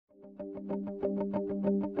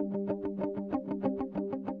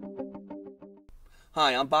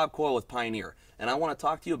Hi, I'm Bob Coyle with Pioneer, and I want to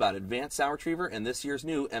talk to you about Advanced Sound Retriever and this year's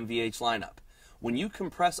new MVH lineup. When you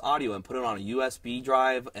compress audio and put it on a USB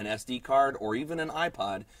drive, an SD card, or even an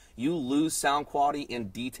iPod, you lose sound quality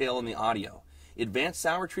and detail in the audio. Advanced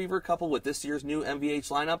Sound Retriever coupled with this year's new MVH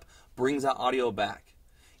lineup brings that audio back.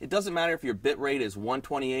 It doesn't matter if your bit rate is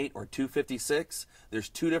 128 or 256, there's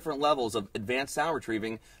two different levels of advanced sound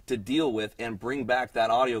retrieving to deal with and bring back that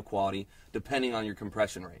audio quality depending on your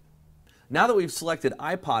compression rate. Now that we've selected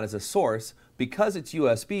iPod as a source, because it's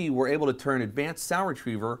USB, we're able to turn Advanced Sound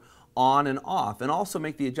Retriever on and off and also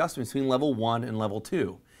make the adjustments between level 1 and level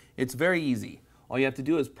 2. It's very easy. All you have to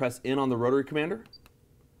do is press in on the rotary commander,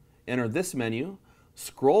 enter this menu,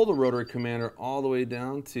 scroll the rotary commander all the way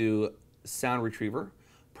down to Sound Retriever,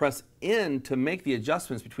 press in to make the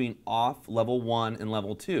adjustments between off, level 1 and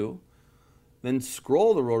level 2, then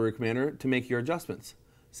scroll the rotary commander to make your adjustments.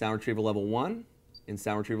 Sound Retriever level 1 and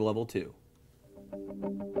Sound Retriever level 2.